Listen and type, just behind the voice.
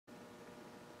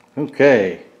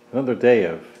Okay, another day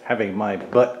of having my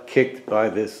butt kicked by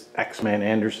this Axeman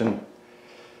Anderson.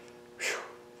 Whew.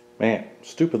 Man,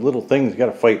 stupid little things you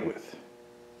gotta fight with.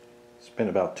 Spent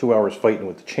about 2 hours fighting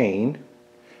with the chain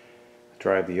to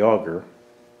drive the auger.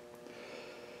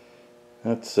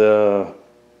 That's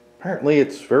apparently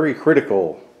it's very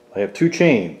critical. I have two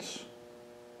chains.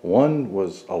 One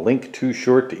was a link too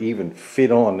short to even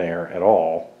fit on there at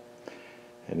all,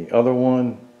 and the other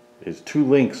one is 2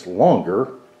 links longer.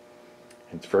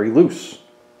 It's very loose,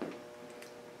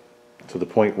 to the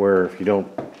point where if you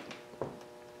don't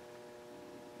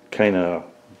kind of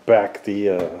back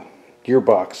the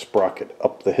gearbox sprocket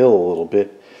up the hill a little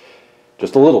bit,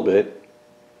 just a little bit,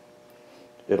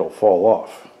 it'll fall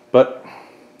off. But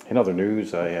in other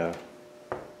news,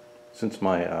 since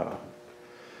my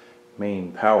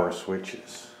main power switch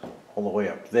is all the way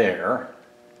up there,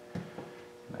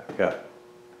 and I've got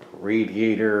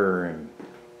radiator and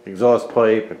exhaust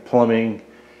pipe and plumbing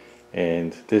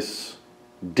and this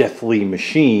deathly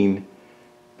machine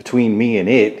between me and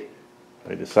it,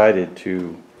 I decided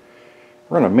to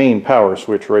run a main power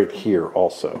switch right here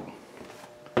also.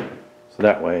 So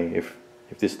that way, if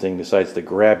this thing decides to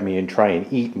grab me and try and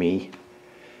eat me,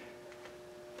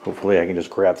 hopefully I can just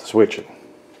grab the switch and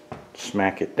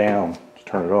smack it down to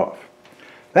turn it off.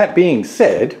 That being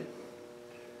said,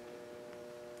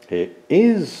 it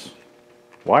is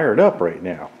wired up right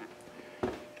now,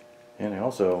 and I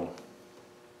also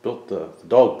built the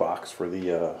dog box for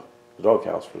the dog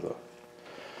house for the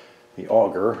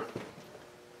auger.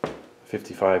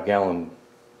 55-gallon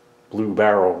blue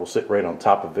barrel will sit right on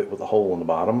top of it with a hole in the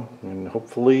bottom, and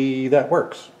hopefully that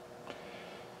works.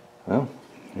 Well,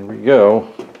 here we go.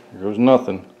 Here goes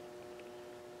nothing.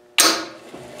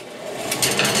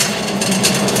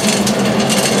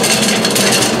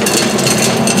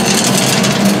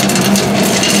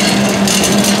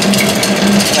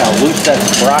 How loose that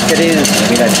sprocket is, I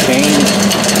mean that chain.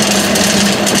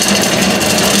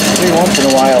 Every once in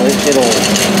a while it'll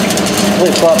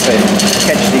flip up and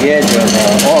catch the edge of the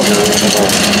auger and it'll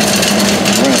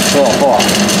run itself off.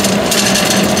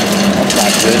 That's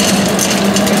not good.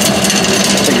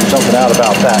 Figure something out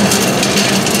about that.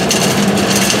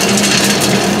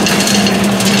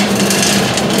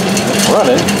 It's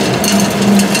running.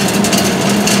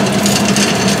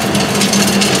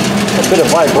 A bit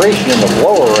of vibration in the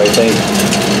blower, I think.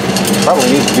 Probably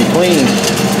needs to be cleaned.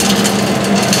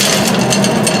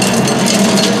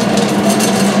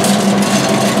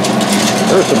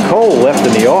 There's some coal left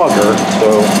in the auger,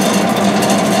 so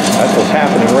that's what's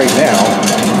happening right now.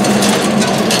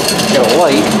 Got a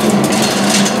light.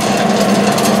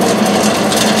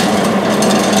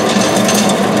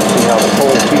 See how the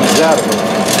coal feeds out of it.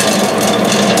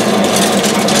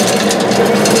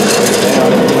 Right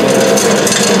down in the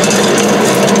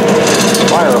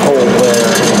fire hole there.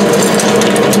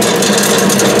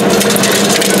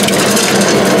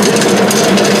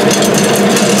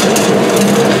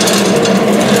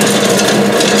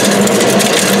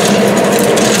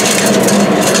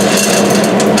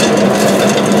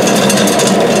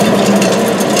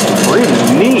 Really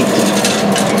neat.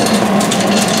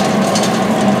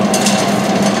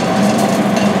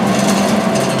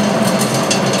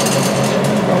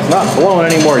 It's not blowing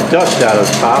any more dust out of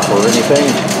the top or anything,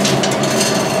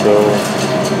 so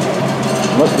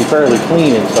it must be fairly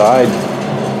clean inside.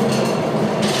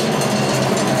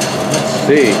 Let's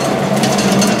see.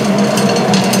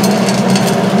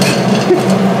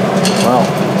 Well,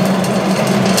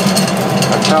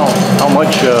 that's how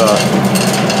much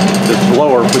this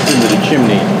blower puts into the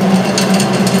chimney.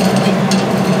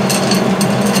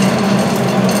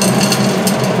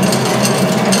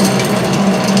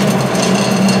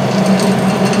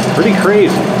 Pretty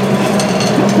crazy.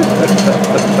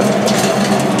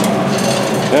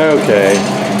 Okay.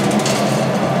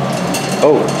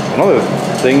 Oh, another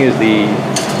thing is the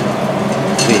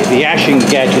ashing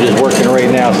gadget is working right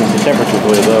now since the temperature's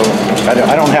really low.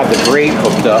 I don't have the grate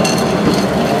hooked up,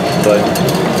 but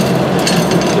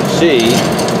let's see.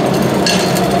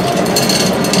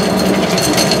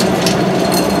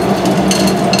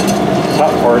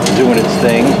 Top part's doing its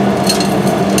thing.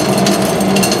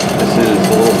 This is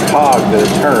the little cog that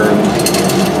it turns.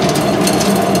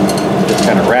 Just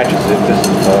kind of ratchets it. This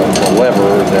is the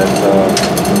lever that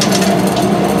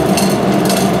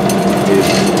is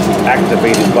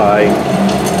activated by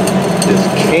this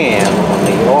cam on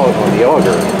the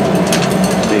auger.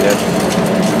 See, that's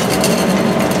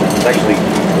it's actually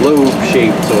globe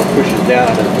shaped, so it pushes down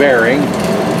on this bearing,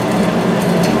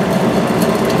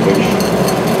 which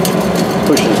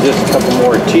pushes this a couple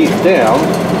more teeth down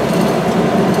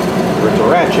for it to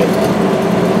ratchet.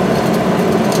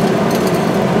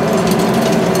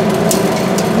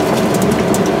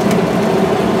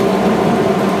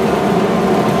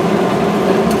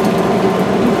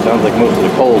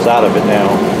 out of it now.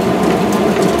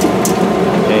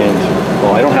 And,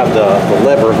 well, I don't have the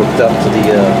lever hooked up to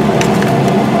the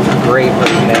grate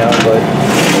right now, but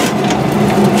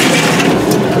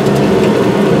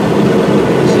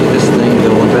see this thing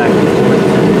going back and forth.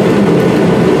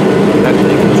 That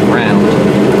thing goes round.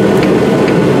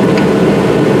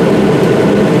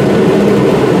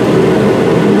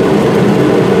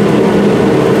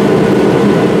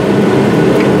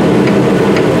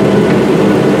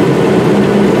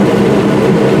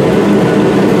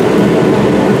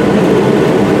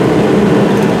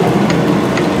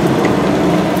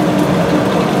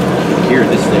 Hear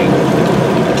this thing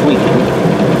tweaking.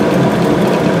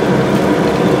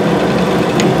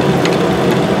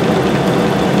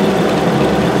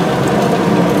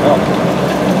 Well,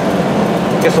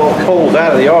 I guess all the coal's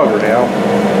out of the auger now.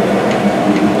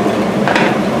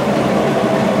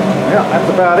 Yeah, that's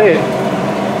about it.